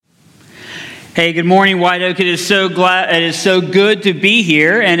Hey, good morning, White Oak. It is so good to be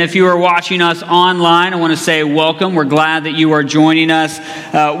here. And if you are watching us online, I want to say welcome. We're glad that you are joining us.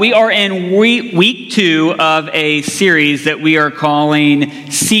 We are in week 2 of a series that we are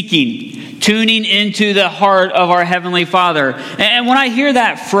calling Seeking, tuning into the heart of our Heavenly Father. And when I hear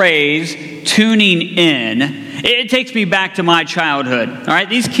that phrase, tuning in, it takes me back to my childhood. All right,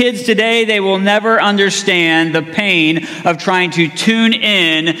 these kids today, they will never understand the pain of trying to tune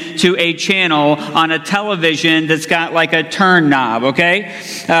in to a channel on a television that's got like a turn knob, okay?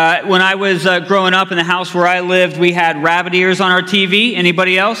 When I was growing up in the house where I lived, we had rabbit ears on our TV.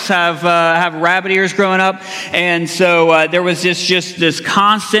 Anybody else have rabbit ears growing up? And so there was just this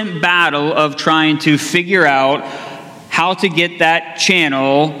constant battle of trying to figure out how to get that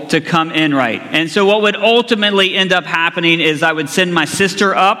channel to come in right. And so what would ultimately end up happening is I would send my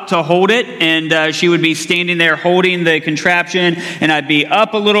sister up to hold it, and she would be standing there holding the contraption, and I'd be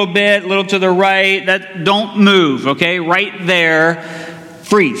up a little bit, a little to the right. Don't move, okay? Right there,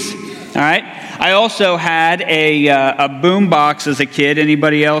 freeze, all right? I also had a boom box as a kid.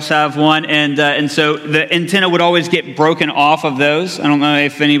 Anybody else have one? And so the antenna would always get broken off of those. I don't know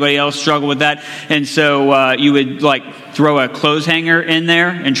if anybody else struggled with that. And so you would throw a clothes hanger in there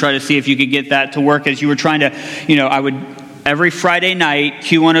and try to see if you could get that to work as you were trying to, every Friday night,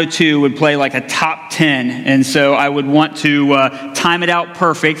 Q102 would play like a top 10. And so I would want to time it out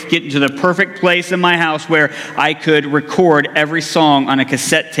perfect, get into the perfect place in my house where I could record every song on a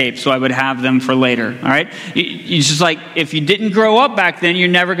cassette tape so I would have them for later. All right? It's just like, if you didn't grow up back then, you're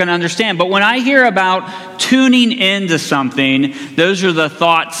never going to understand. But when I hear about tuning into something, those are the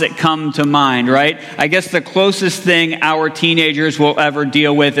thoughts that come to mind, right? I guess the closest thing our teenagers will ever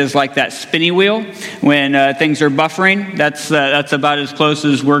deal with is like that spinny wheel when things are buffering. That's about as close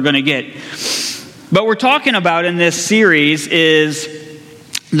as we're going to get. But we're talking about in this series is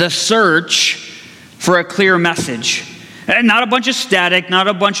the search for a clear message. And not a bunch of static, not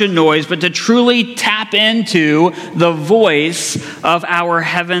a bunch of noise, but to truly tap into the voice of our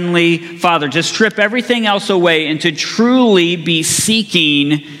Heavenly Father. To strip everything else away and to truly be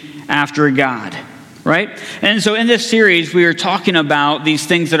seeking after God. Right? And so in this series, we are talking about these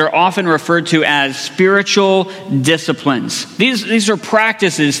things that are often referred to as spiritual disciplines. These are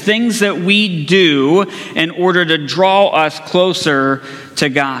practices, things that we do in order to draw us closer to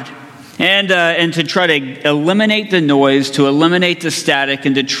God. And to try to eliminate the noise, to eliminate the static,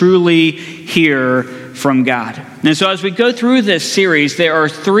 and to truly hear from God. And so as we go through this series, there are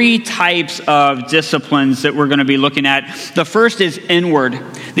 3 types of disciplines that we're going to be looking at. The first is inward.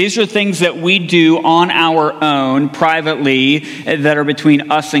 These are things that we do on our own, privately, that are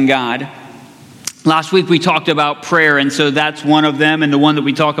between us and God. Last week we talked about prayer, and so that's one of them, and the one that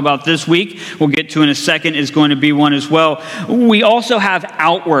we talk about this week, we'll get to in a second, is going to be one as well. We also have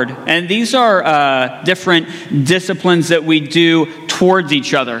outward, and these are different disciplines that we do towards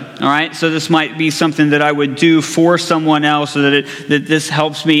each other, all right? So this might be something that I would do for someone else so that this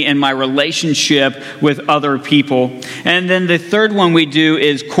helps me in my relationship with other people. And then the third one we do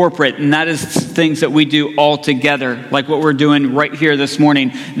is corporate, and that is things that we do all together, like what we're doing right here this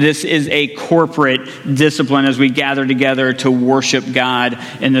morning. This is a corporate discipline as we gather together to worship God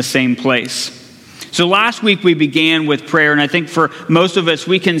in the same place. So last week we began with prayer, and I think for most of us,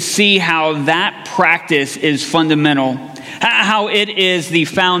 we can see how that practice is fundamental, how it is the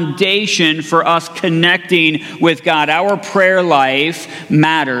foundation for us connecting with God. Our prayer life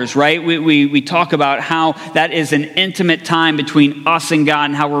matters, right? We talk about how that is an intimate time between us and God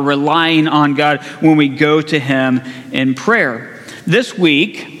and how we're relying on God when we go to Him in prayer. This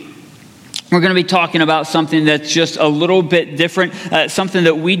week, we're going to be talking about something that's just a little bit different, something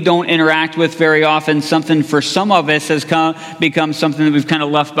that we don't interact with very often, something for some of us has become something that we've kind of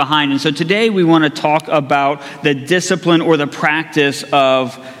left behind. And so today we want to talk about the discipline or the practice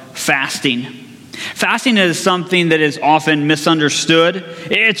of fasting. Fasting is something that is often misunderstood.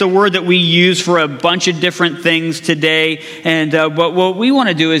 It's a word that we use for a bunch of different things today. But what we want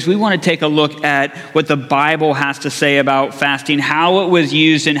to do is we want to take a look at what the Bible has to say about fasting, how it was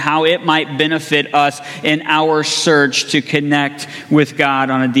used, and how it might benefit us in our search to connect with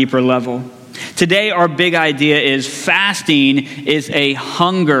God on a deeper level. Today, our big idea is fasting is a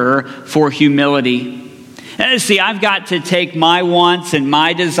hunger for humility. See, I've got to take my wants and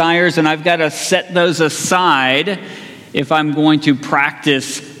my desires, and I've got to set those aside if I'm going to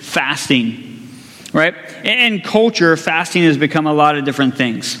practice fasting, right? In culture, fasting has become a lot of different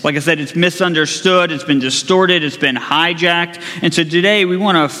things. Like I said, it's misunderstood, it's been distorted, it's been hijacked. And so today, we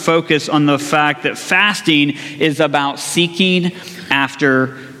want to focus on the fact that fasting is about seeking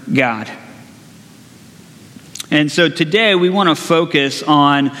after God. And so today we want to focus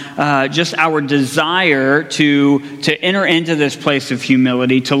on just our desire to enter into this place of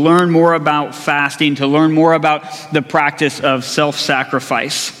humility, to learn more about fasting, to learn more about the practice of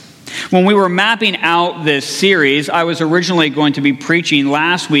self-sacrifice. When we were mapping out this series, I was originally going to be preaching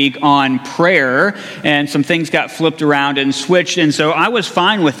last week on prayer, and some things got flipped around and switched, and so I was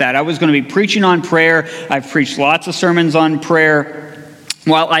fine with that. I was going to be preaching on prayer. I've preached lots of sermons on prayer.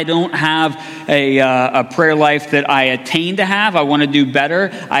 While I don't have a prayer life that I attain to have, I want to do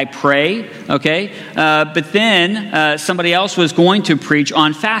better. I pray, okay? But then somebody else was going to preach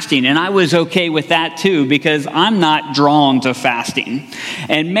on fasting, and I was okay with that too because I'm not drawn to fasting.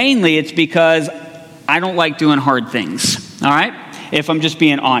 And mainly it's because I don't like doing hard things, all right? If I'm just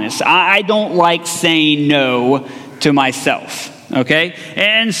being honest. I don't like saying no to myself. Okay?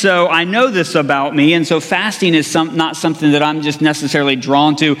 And so I know this about me, and so fasting is not something that I'm just necessarily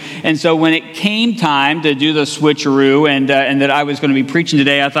drawn to. And so when it came time to do the switcheroo and that I was going to be preaching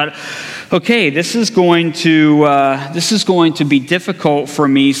today, I thought, okay, this is going to be difficult for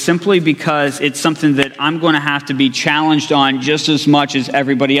me simply because it's something that I'm going to have to be challenged on just as much as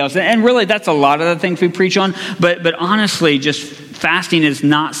everybody else. And really, that's a lot of the things we preach on. But honestly, just fasting is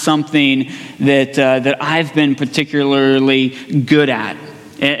not something that I've been particularly good at.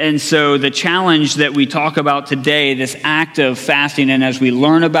 And so the challenge that we talk about today, this act of fasting, and as we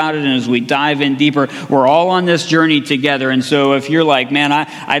learn about it and as we dive in deeper, we're all on this journey together. And so if you're like, man,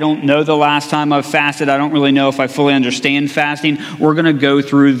 I don't know the last time I've fasted, I don't really know if I fully understand fasting, we're going to go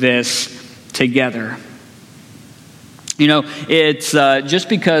through this together. You know, it's just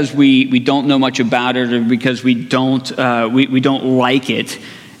because we don't know much about it or because we don't like it,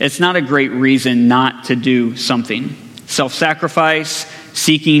 it's not a great reason not to do something. Self-sacrifice,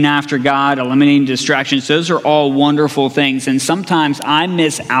 seeking after God, eliminating distractions, those are all wonderful things. And sometimes I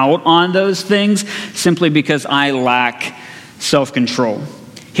miss out on those things simply because I lack self-control.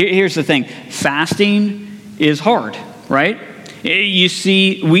 Here's the thing. Fasting is hard, right? You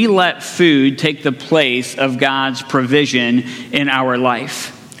see, we let food take the place of God's provision in our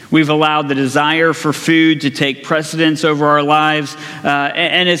life. We've allowed the desire for food to take precedence over our lives.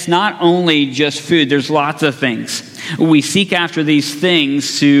 And it's not only just food. There's lots of things. We seek after these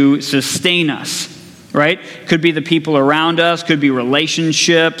things to sustain us, right? Could be the people around us, could be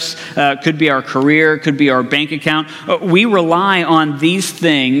relationships, could be our career, could be our bank account. We rely on these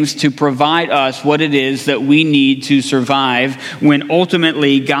things to provide us what it is that we need to survive when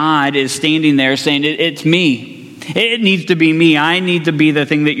ultimately God is standing there saying, it's me. It needs to be me. I need to be the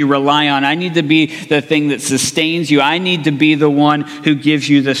thing that you rely on. I need to be the thing that sustains you. I need to be the one who gives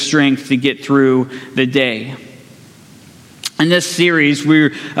you the strength to get through the day. In this series,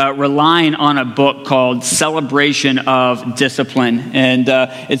 we're relying on a book called Celebration of Discipline, and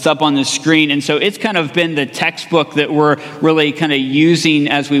it's up on the screen. And so it's kind of been the textbook that we're really kind of using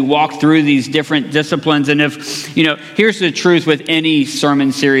as we walk through these different disciplines. And if, you know, here's the truth with any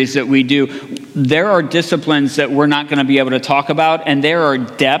sermon series that we do, there are disciplines that we're not going to be able to talk about, and there are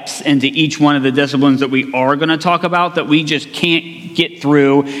depths into each one of the disciplines that we are going to talk about that we just can't get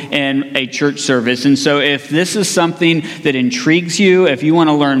through in a church service. And so if this is something that intrigues you, if you want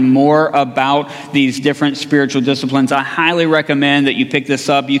to learn more about these different spiritual disciplines, I highly recommend that you pick this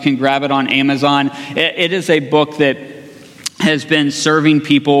up. You can grab it on Amazon. It is a book that has been serving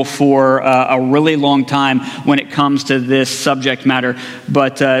people for a really long time when it comes to this subject matter.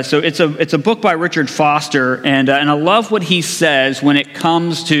 But so it's a book by Richard Foster, and I love what he says when it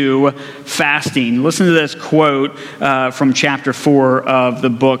comes to fasting. Listen to this quote from chapter 4 of the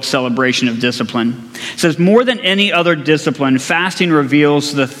book Celebration of Discipline. It says, "More than any other discipline, fasting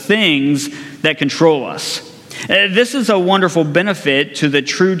reveals the things that control us. This is a wonderful benefit to the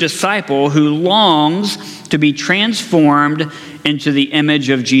true disciple who longs to be transformed into the image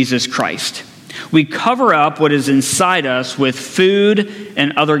of Jesus Christ. We cover up what is inside us with food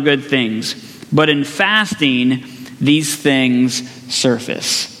and other good things, but in fasting, these things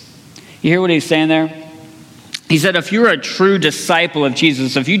surface." You hear what he's saying there? He said, if you're a true disciple of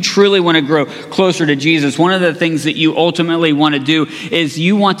Jesus, if you truly want to grow closer to Jesus, one of the things that you ultimately want to do is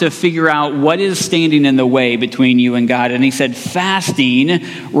you want to figure out what is standing in the way between you and God. And he said, fasting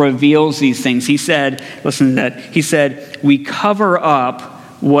reveals these things. He said, listen to that. He said, we cover up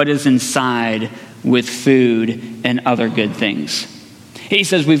what is inside with food and other good things. He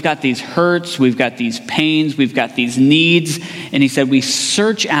says we've got these hurts, we've got these pains, we've got these needs. And he said we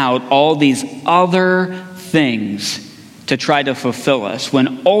search out all these other things to try to fulfill us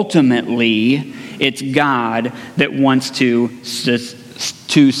when ultimately it's God that wants to sustain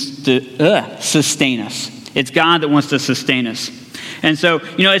us. It's God that wants to sustain us. And so,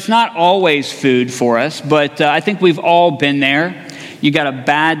 it's not always food for us, but I think we've all been there. You got a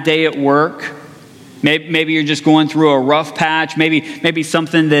bad day at work. Maybe you're just going through a rough patch. Maybe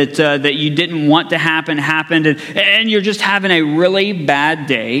something that you didn't want to happen happened, and you're just having a really bad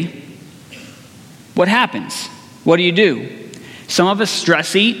day. What happens? What do? Some of us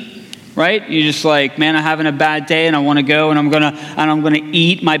stress eat. Right? You're just like, man, I'm having a bad day and I want to go and I'm gonna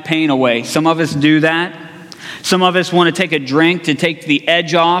eat my pain away. Some of us do that. Some of us want to take a drink to take the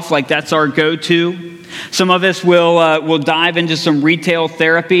edge off, like that's our go-to. Some of us will dive into some retail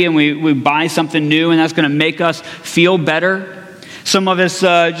therapy and we buy something new and that's going to make us feel better. Some of us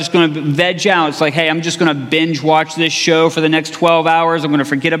just going to veg out. It's like, hey, I'm just going to binge watch this show for the next 12 hours. I'm going to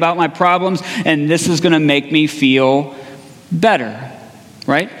forget about my problems and this is going to make me feel better.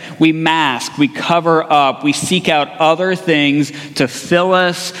 Right? We mask, we cover up, we seek out other things to fill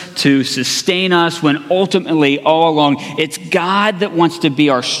us, to sustain us, when ultimately, all along, it's God that wants to be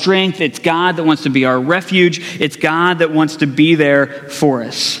our strength. It's God that wants to be our refuge. It's God that wants to be there for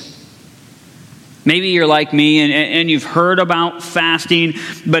us. Maybe you're like me and you've heard about fasting,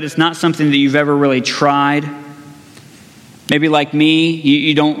 but it's not something that you've ever really tried. Maybe like me,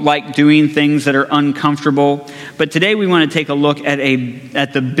 you don't like doing things that are uncomfortable. But today we want to take a look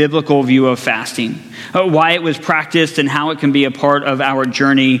at the biblical view of fasting, why it was practiced and how it can be a part of our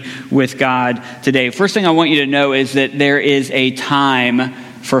journey with God today. First thing I want you to know is that there is a time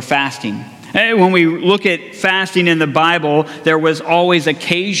for fasting. When we look at fasting in the Bible, there was always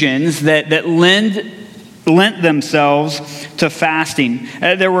occasions that lent themselves to fasting.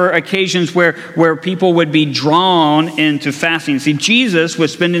 There were occasions where people would be drawn into fasting. See, Jesus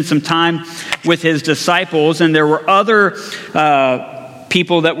was spending some time with his disciples, and there were other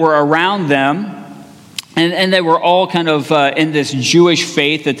people that were around them, and they were all kind of in this Jewish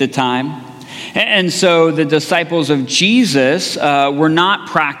faith at the time. And so the disciples of Jesus were not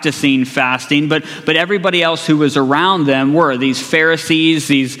practicing fasting, but everybody else who was around them were. These Pharisees,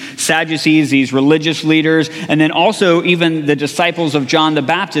 these Sadducees, these religious leaders, and then also even the disciples of John the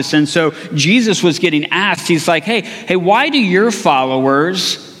Baptist. And so Jesus was getting asked, he's like, hey, why do your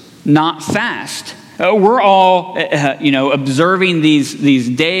followers not fast? We're all, observing these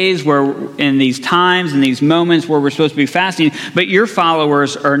days in these times and these moments where we're supposed to be fasting, but your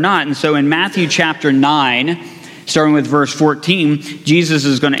followers are not. And so in Matthew chapter 9, starting with verse 14, Jesus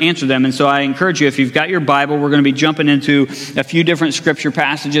is going to answer them. And so I encourage you, if you've got your Bible, we're going to be jumping into a few different scripture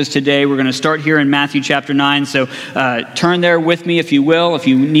passages today. We're going to start here in Matthew chapter 9. So turn there with me, if you will. If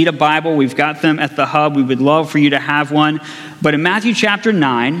you need a Bible, we've got them at the hub. We would love for you to have one. But in Matthew chapter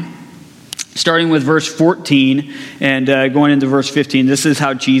 9, starting with verse 14 and going into verse 15, this is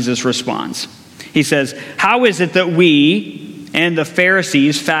how Jesus responds. He says, "How is it that we and the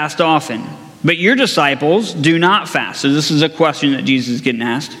Pharisees fast often, but your disciples do not fast?" So this is a question that Jesus is getting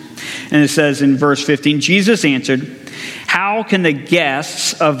asked. And it says in verse 15, Jesus answered, "How can the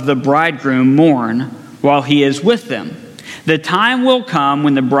guests of the bridegroom mourn while he is with them? The time will come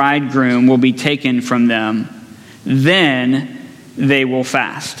when the bridegroom will be taken from them. Then they will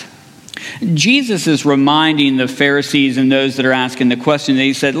fast." Jesus is reminding the Pharisees and those that are asking the question that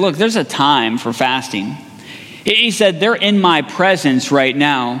he said, look, there's a time for fasting. He said, they're in my presence right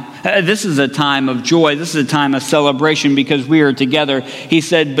now. This is a time of joy. This is a time of celebration because we are together. He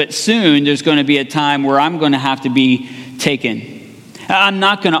said, but soon there's going to be a time where I'm going to have to be taken. I'm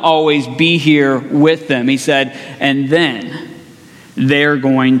not going to always be here with them. He said, and then they're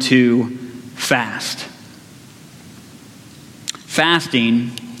going to fast.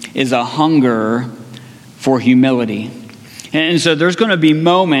 Fasting is a hunger for humility. And so there's going to be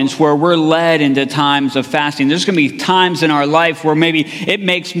moments where we're led into times of fasting. There's going to be times in our life where maybe it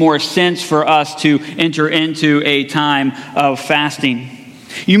makes more sense for us to enter into a time of fasting.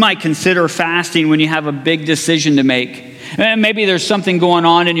 You might consider fasting when you have a big decision to make. Maybe there's something going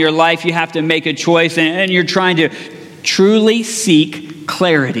on in your life. You have to make a choice and you're trying to truly seek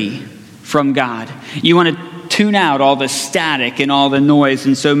clarity from God. You want to tune out all the static and all the noise.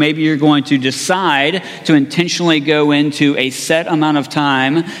 And so maybe you're going to decide to intentionally go into a set amount of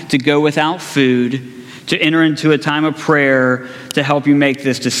time to go without food, to enter into a time of prayer to help you make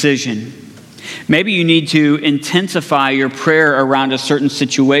this decision. Maybe you need to intensify your prayer around a certain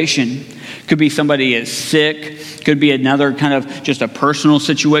situation. Could be somebody is sick. Could be another kind of just a personal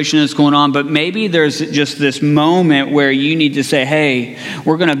situation that's going on. But maybe there's just this moment where you need to say, hey,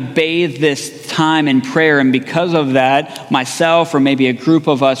 we're going to bathe this time in prayer. And because of that, myself or maybe a group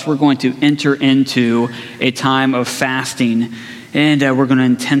of us, we're going to enter into a time of fasting. And we're going to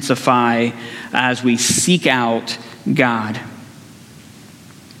intensify as we seek out God.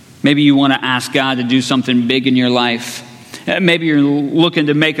 Maybe you want to ask God to do something big in your life. Maybe you're looking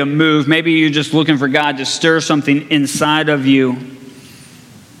to make a move. Maybe you're just looking for God to stir something inside of you.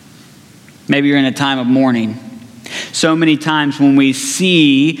 Maybe you're in a time of mourning. So many times when we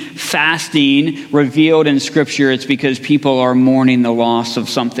see fasting revealed in Scripture, it's because people are mourning the loss of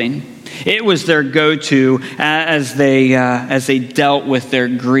something. It was their go-to as they dealt with their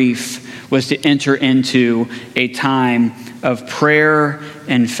grief, was to enter into a time of prayer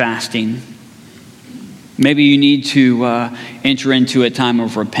and fasting. Maybe you need to enter into a time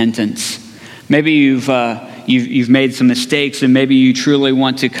of repentance. Maybe you've made some mistakes, and maybe you truly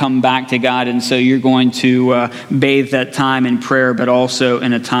want to come back to God, and so you're going to bathe that time in prayer, but also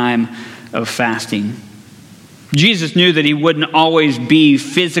in a time of fasting. Jesus knew that he wouldn't always be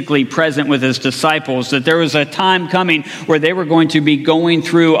physically present with his disciples, that there was a time coming where they were going to be going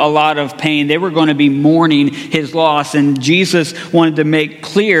through a lot of pain. They were going to be mourning his loss. And Jesus wanted to make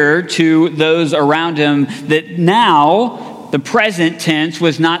clear to those around him that now the present tense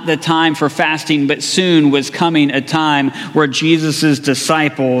was not the time for fasting, but soon was coming a time where Jesus'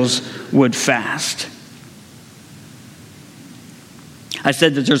 disciples would fast. I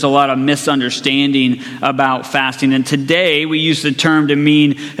said that there's a lot of misunderstanding about fasting, and today we use the term to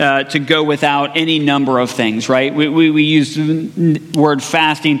mean to go without any number of things, right? We use the word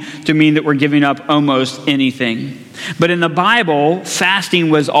fasting to mean that we're giving up almost anything. But in the Bible, fasting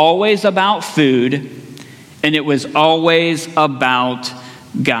was always about food, and it was always about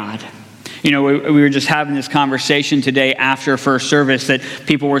God. You know, we were just having this conversation today after first service that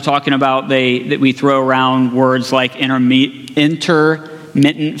people were talking about that we throw around words like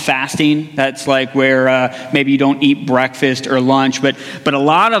intermittent fasting. That's like where maybe you don't eat breakfast or lunch. But a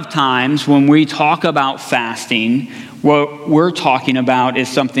lot of times when we talk about fasting, what we're talking about is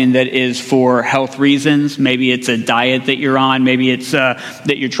something that is for health reasons. Maybe it's a diet that you're on. Maybe it's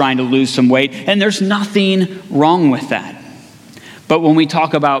that you're trying to lose some weight. And there's nothing wrong with that. But when we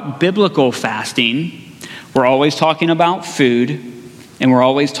talk about biblical fasting, we're always talking about food, and we're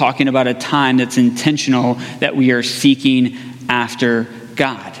always talking about a time that's intentional, that we are seeking after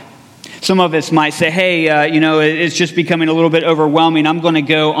God. Some of us might say, hey, it's just becoming a little bit overwhelming. I'm going to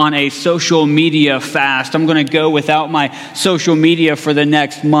go on a social media fast. I'm going to go without my social media for the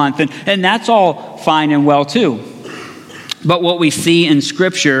next month. And that's all fine and well, too. But what we see in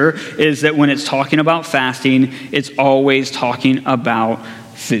Scripture is that when it's talking about fasting, it's always talking about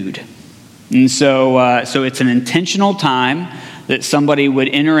food. And so it's an intentional time that somebody would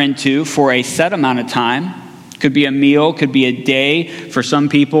enter into for a set amount of time. Could be a meal, could be a day. For some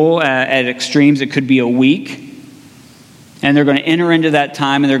people, at extremes, it could be a week. And they're going to enter into that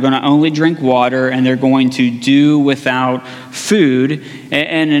time, and they're going to only drink water, and they're going to do without food.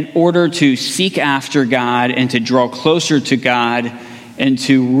 And in order to seek after God and to draw closer to God and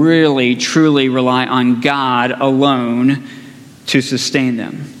to really, truly rely on God alone to sustain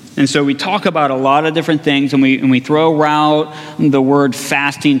them. And so we talk about a lot of different things, and we throw out the word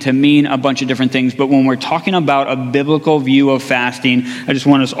fasting to mean a bunch of different things. But when we're talking about a biblical view of fasting, I just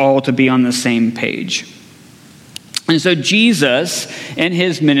want us all to be on the same page. And so Jesus, in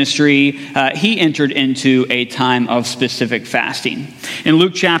his ministry, he entered into a time of specific fasting. In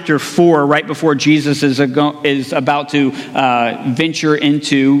Luke chapter 4, right before Jesus is about to venture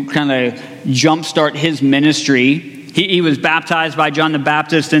into, kind of jumpstart his ministry, he was baptized by John the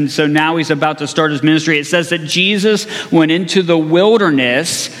Baptist, and so now he's about to start his ministry. It says that Jesus went into the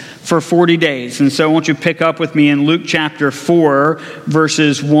wilderness for 40 days. And so I want you to pick up with me in Luke chapter 4,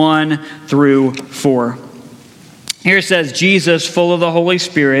 verses 1 through 4. Here it says, Jesus, full of the Holy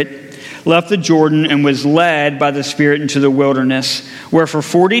Spirit, left the Jordan and was led by the Spirit into the wilderness, where for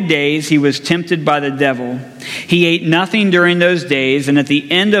 40 days he was tempted by the devil. He ate nothing during those days, and at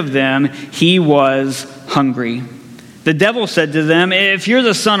the end of them he was hungry. The devil said to them, if you're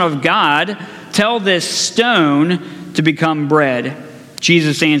the Son of God, tell this stone to become bread.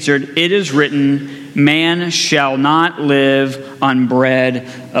 Jesus answered, it is written, man shall not live on bread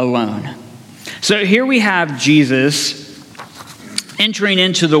alone. So here we have Jesus entering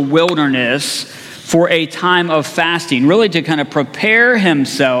into the wilderness for a time of fasting, really to kind of prepare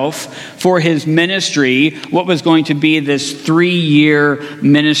himself for his ministry, what was going to be this 3-year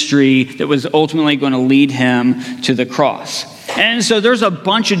ministry that was ultimately going to lead him to the cross. And so there's a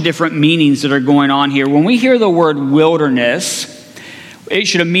bunch of different meanings that are going on here. When we hear the word wilderness, it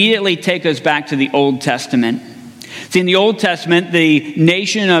should immediately take us back to the Old Testament. See, in the Old Testament, the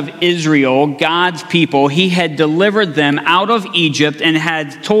nation of Israel, God's people, he had delivered them out of Egypt and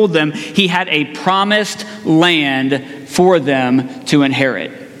had told them he had a promised land for them to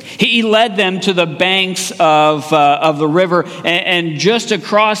inherit. He led them to the banks of the river, and just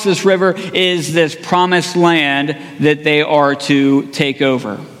across this river is this promised land that they are to take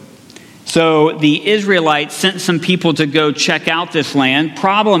over. So the Israelites sent some people to go check out this land.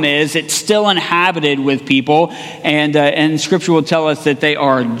 Problem is, it's still inhabited with people, and Scripture will tell us that they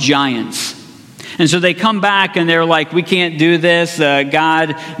are giants. And so they come back and they're like, we can't do this.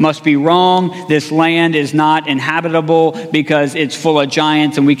 God must be wrong. This land is not inhabitable because it's full of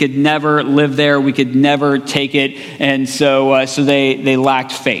giants and we could never live there. We could never take it. And so they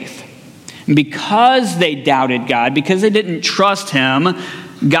lacked faith. And because they doubted God, because they didn't trust him,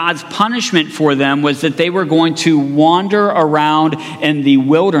 God's punishment for them was that they were going to wander around in the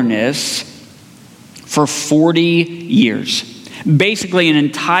wilderness for 40 years. Basically, an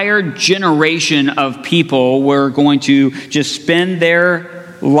entire generation of people were going to just spend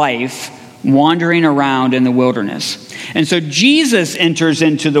their life wandering around in the wilderness. And so Jesus enters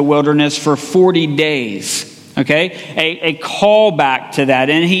into the wilderness for 40 days, okay? A callback to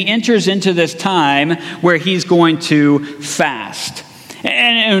that. And he enters into this time where he's going to fast.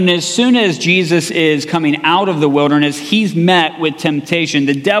 And as soon as Jesus is coming out of the wilderness, he's met with temptation.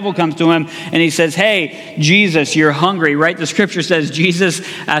 The devil comes to him and he says, hey, Jesus, you're hungry, right? The scripture says Jesus,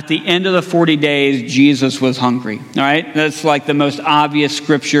 at the end of the 40 days, Jesus was hungry, all right? That's like the most obvious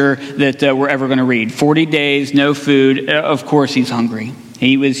scripture that we're ever going to read. 40 days, no food. Of course he's hungry.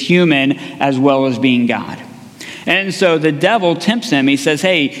 He was human as well as being God. And so the devil tempts him. He says,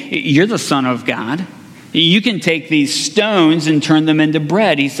 hey, you're the Son of God. You can take these stones and turn them into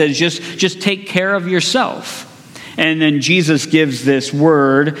bread. He says, just take care of yourself. And then Jesus gives this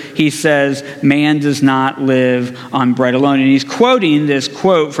word. He says, man does not live on bread alone. And he's quoting this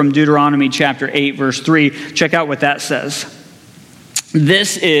quote from Deuteronomy chapter 8, verse 3. Check out what that says.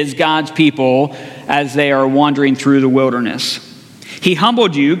 This is God's people as they are wandering through the wilderness. He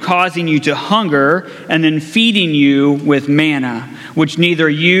humbled you, causing you to hunger, and then feeding you with manna, which neither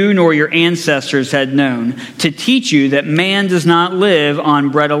you nor your ancestors had known, to teach you that man does not live on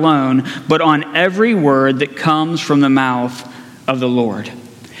bread alone, but on every word that comes from the mouth of the Lord.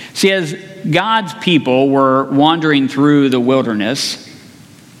 See, as God's people were wandering through the wilderness,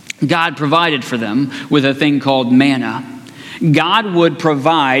 God provided for them with a thing called manna. God would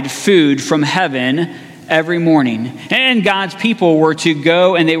provide food from heaven every morning. And God's people were to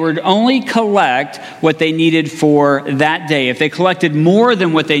go and they would only collect what they needed for that day. If they collected more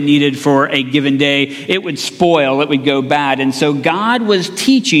than what they needed for a given day, it would spoil, it would go bad. And so God was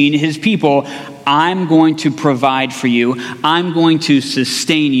teaching his people, I'm going to provide for you. I'm going to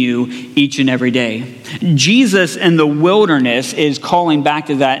sustain you each and every day. Jesus in the wilderness is calling back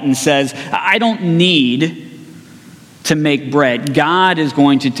to that and says, I don't need to make bread. God is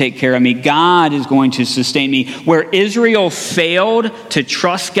going to take care of me. God is going to sustain me. Where Israel failed to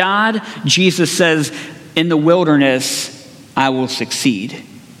trust God, Jesus says, in the wilderness, I will succeed.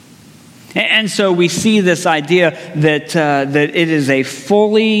 And so we see this idea that it is a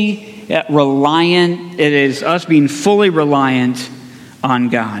fully reliant, it is us being fully reliant on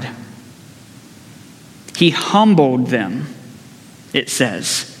God. He humbled them, it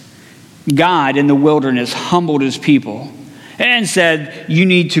says. God in the wilderness humbled his people and said, you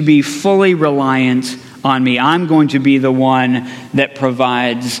need to be fully reliant on me. I'm going to be the one that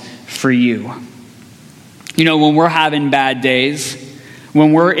provides for you. You know, when we're having bad days,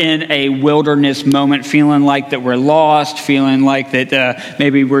 when we're in a wilderness moment, feeling like that we're lost, feeling like that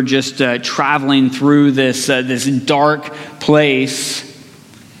maybe we're just traveling through this dark place,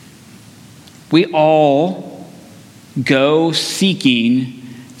 we all go seeking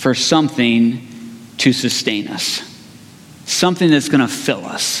for something to sustain us, something that's going to fill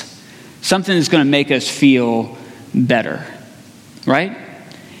us, something that's going to make us feel better, right?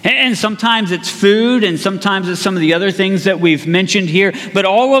 And sometimes it's food, and sometimes it's some of the other things that we've mentioned here, but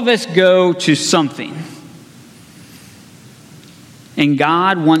all of us go to something. And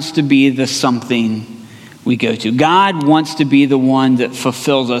God wants to be the something we go to. God wants to be the one that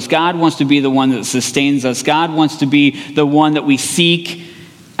fulfills us. God wants to be the one that sustains us. God wants to be the one that we seek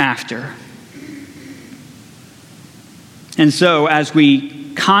after. And so as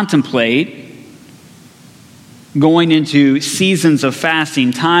we contemplate going into seasons of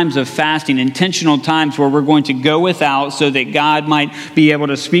fasting, times of fasting, intentional times where we're going to go without so that God might be able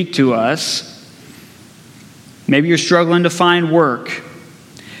to speak to us, maybe you're struggling to find work.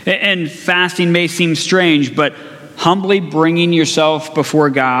 And fasting may seem strange, but humbly bringing yourself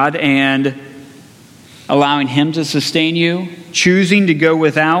before God and allowing him to sustain you, choosing to go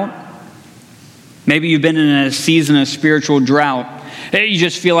without. Maybe you've been in a season of spiritual drought. You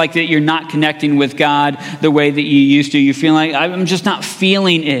just feel like that you're not connecting with God the way that you used to. You feel like, I'm just not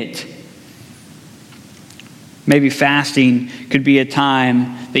feeling it. Maybe fasting could be a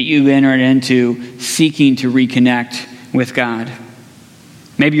time that you enter into seeking to reconnect with God.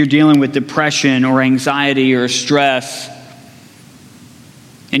 Maybe you're dealing with depression or anxiety or stress,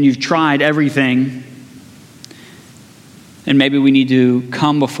 and you've tried everything. And maybe we need to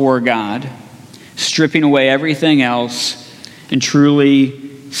come before God, stripping away everything else and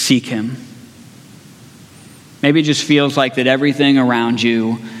truly seek Him. Maybe it just feels like that everything around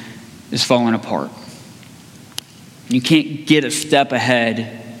you is falling apart. You can't get a step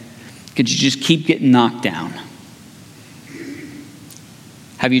ahead because you just keep getting knocked down.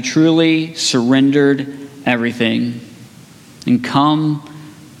 Have you truly surrendered everything and come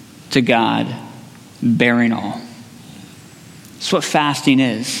to God bearing all? That's what fasting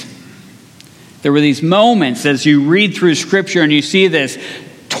is. There were these moments as you read through Scripture and you see this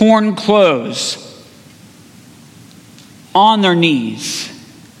torn clothes on their knees,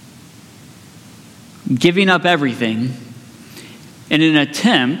 giving up everything in an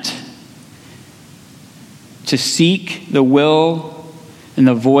attempt to seek the will and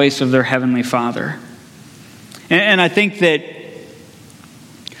the voice of their Heavenly Father. And I think that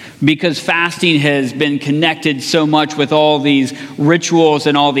because fasting has been connected so much with all these rituals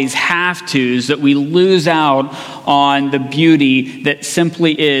and all these have-tos, that we lose out on the beauty that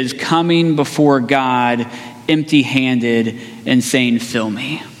simply is coming before God empty-handed and saying, "Fill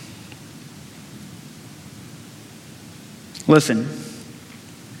me." Listen,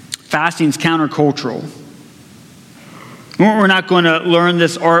 fasting's countercultural. We're not going to learn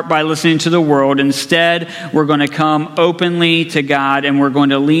this art by listening to the world. Instead, we're going to come openly to God, and we're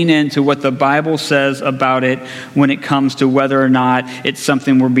going to lean into what the Bible says about it when it comes to whether or not it's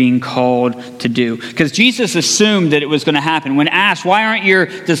something we're being called to do. Because Jesus assumed that it was going to happen. When asked, "Why aren't your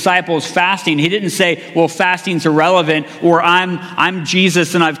disciples fasting?" He didn't say, "Well, fasting's irrelevant," or I'm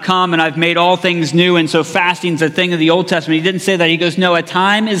Jesus and I've come and I've made all things new, and so fasting's a thing of the Old Testament. He didn't say that. He goes, "No, a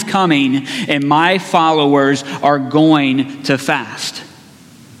time is coming and my followers are going to fast."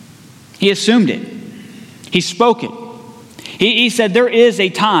 He assumed it. He spoke it. He said there is a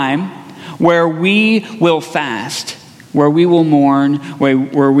time where we will fast, where we will mourn,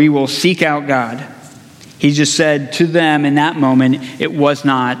 where we will seek out God. He just said to them in that moment, it was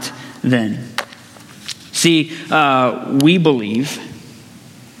not then. See, we believe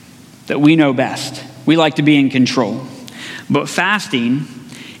that we know best. We like to be in control. But fasting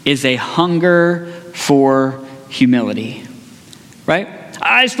is a hunger for humility, right?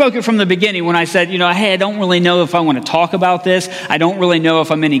 I spoke it from the beginning when I said, hey, I don't really know if I want to talk about this. I don't really know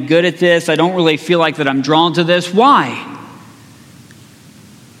if I'm any good at this. I don't really feel like that I'm drawn to this. Why?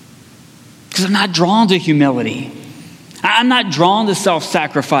 Because I'm not drawn to humility. I'm not drawn to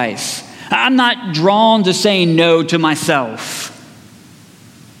self-sacrifice. I'm not drawn to saying no to myself.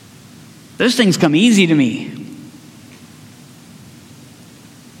 Those things come easy to me.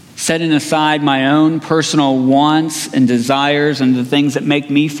 Setting aside my own personal wants and desires and the things that make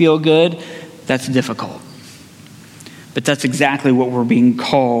me feel good, that's difficult. But that's exactly what we're being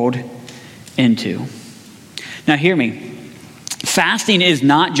called into. Now hear me. Fasting is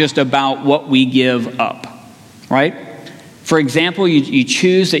not just about what we give up, right? For example, you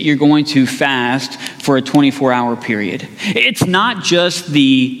choose that you're going to fast for a 24-hour period. It's not just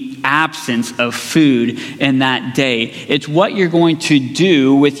the absence of food in that day. It's what you're going to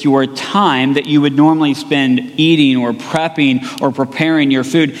do with your time that you would normally spend eating or prepping or preparing your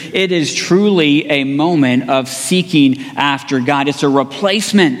food. It is truly a moment of seeking after God. It's a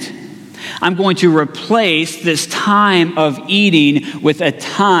replacement. I'm going to replace this time of eating with a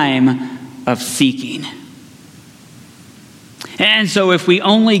time of seeking. And so if we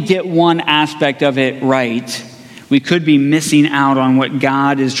only get one aspect of it right, we could be missing out on what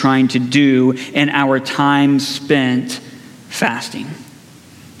God is trying to do in our time spent fasting.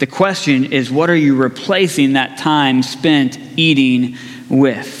 The question is, what are you replacing that time spent eating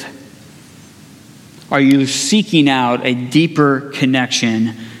with? Are you seeking out a deeper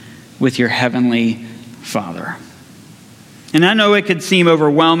connection with your Heavenly Father? And I know it could seem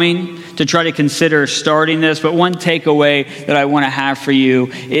overwhelming to try to consider starting this, but one takeaway that I want to have for you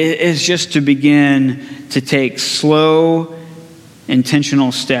is just to begin to take slow,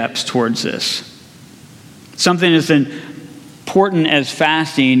 intentional steps towards this. Something as important as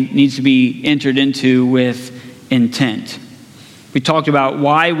fasting needs to be entered into with intent. We talked about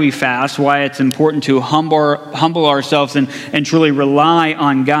why we fast, why it's important to humble ourselves and truly rely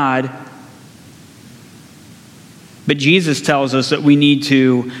on God. But Jesus tells us that we need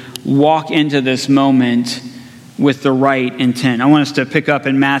to walk into this moment with the right intent. I want us to pick up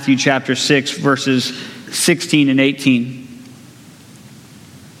in Matthew chapter 6, verses 16 and 18.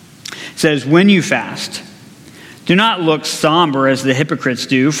 It says, "When you fast, do not look somber as the hypocrites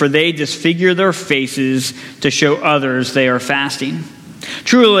do, for they disfigure their faces to show others they are fasting.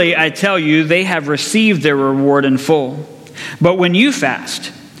 Truly, I tell you, they have received their reward in full. But when you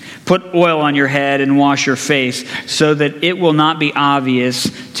fast, put oil on your head and wash your face, so that it will not be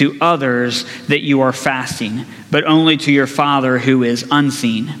obvious to others that you are fasting, but only to your Father who is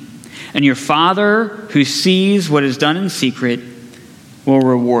unseen. And your Father who sees what is done in secret will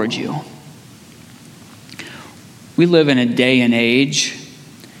reward you." We live in a day and age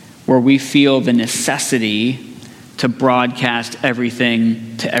where we feel the necessity to broadcast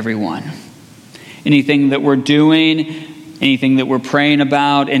everything to everyone. Anything that we're doing, anything that we're praying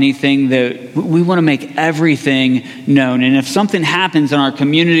about, anything that we want to make everything known. And if something happens in our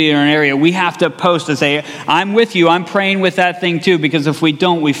community or an area, we have to post and say, "I'm with you, I'm praying with that thing too," because if we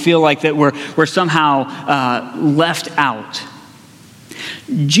don't, we feel like that we're somehow left out.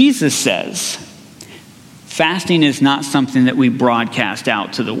 Jesus says, fasting is not something that we broadcast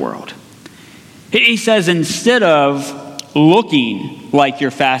out to the world. He says instead of looking like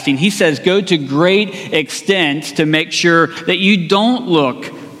you're fasting, he says go to great extent to make sure that you don't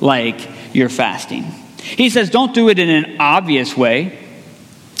look like you're fasting. He says don't do it in an obvious way.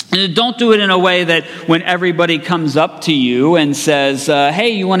 And don't do it in a way that when everybody comes up to you and says,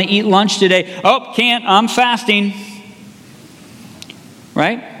 "Hey, you want to eat lunch today?" "Oh, can't, I'm fasting."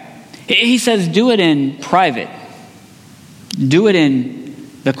 Right? He says do it in private. Do it in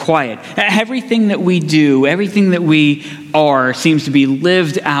the quiet. Everything that we do, everything that we are, seems to be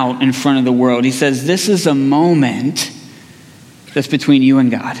lived out in front of the world. He says this is a moment that's between you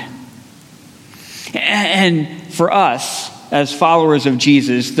and God. And for us, as followers of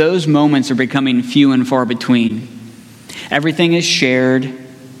Jesus, those moments are becoming few and far between. Everything is shared.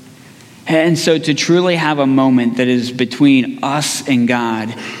 And so to truly have a moment that is between us and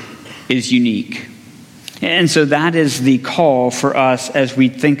God is unique. And so that is the call for us as we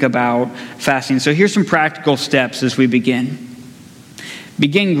think about fasting. So here's some practical steps as we begin.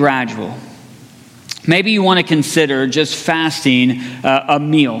 Begin gradual. Maybe you want to consider just fasting a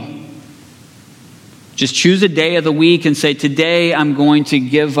meal. Just choose a day of the week and say, today I'm going to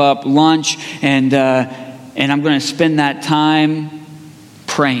give up lunch and I'm going to spend that time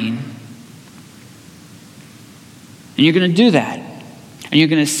praying. And you're going to do that. And you're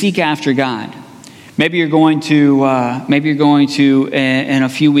going to seek after God. Maybe you're going to, in a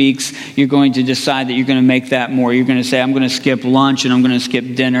few weeks, you're going to decide that you're going to make that more. You're going to say, I'm going to skip lunch and I'm going to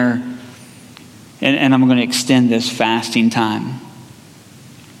skip dinner. And I'm going to extend this fasting time.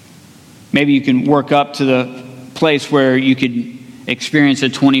 Maybe you can work up to the place where you could experience a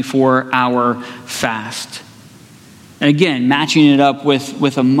 24-hour fast. And again, matching it up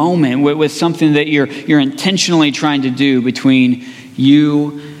with a moment, with something that you're intentionally trying to do between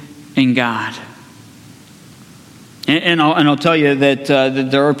you and God. And I'll tell you that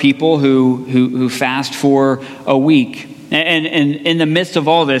there are people who fast for a week. And in the midst of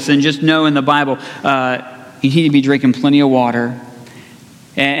all this, and just know in the Bible, you need to be drinking plenty of water.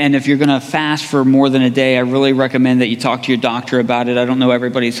 And if you're going to fast for more than a day, I really recommend that you talk to your doctor about it. I don't know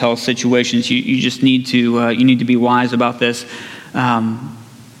everybody's health situations. You just need to be wise about this.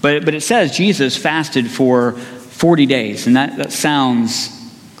 But it says Jesus fasted for 40 days, and that sounds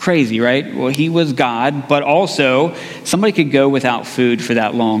crazy, right? Well, he was God, but also somebody could go without food for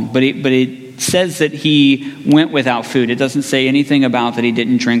that long. But it says that he went without food. It doesn't say anything about that he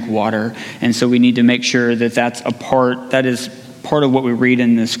didn't drink water, and so we need to make sure that that is part of what we read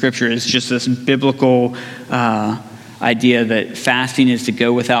in the scripture is just this biblical idea that fasting is to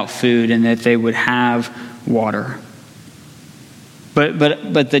go without food and that they would have water.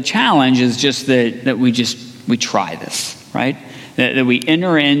 But the challenge is just that we try this, right? That we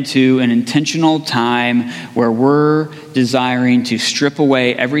enter into an intentional time where we're desiring to strip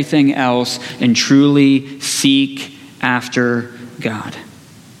away everything else and truly seek after God.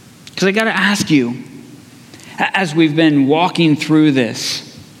 Because I got to ask you, as we've been walking through this,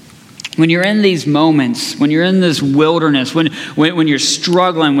 when you're in these moments, when you're in this wilderness, when you're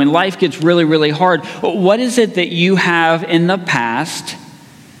struggling, when life gets really, really hard, what is it that you have in the past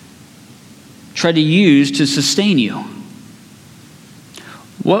tried to use to sustain you?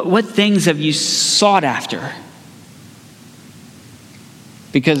 What things have you sought after?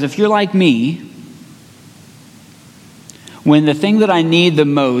 Because if you're like me, when the thing that I need the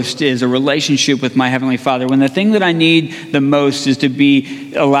most is a relationship with my Heavenly Father, when the thing that I need the most is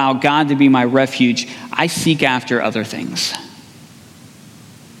to allow God to be my refuge, I seek after other things.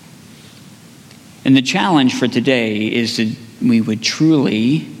 And the challenge for today is that we would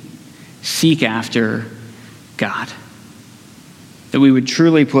truly seek after God. That we would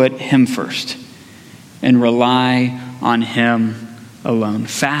truly put him first and rely on him alone.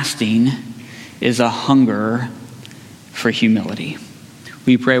 Fasting is a hunger for humility.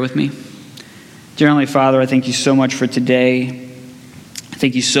 Will you pray with me? Dear Heavenly Father, I thank you so much for today. I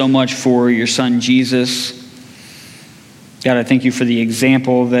thank you so much for your son Jesus. God, I thank you for the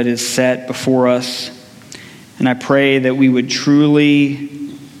example that is set before us. And I pray that we would truly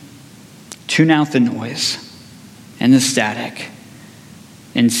tune out the noise and the static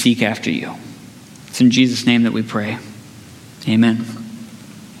and seek after you. It's in Jesus' name that we pray. Amen.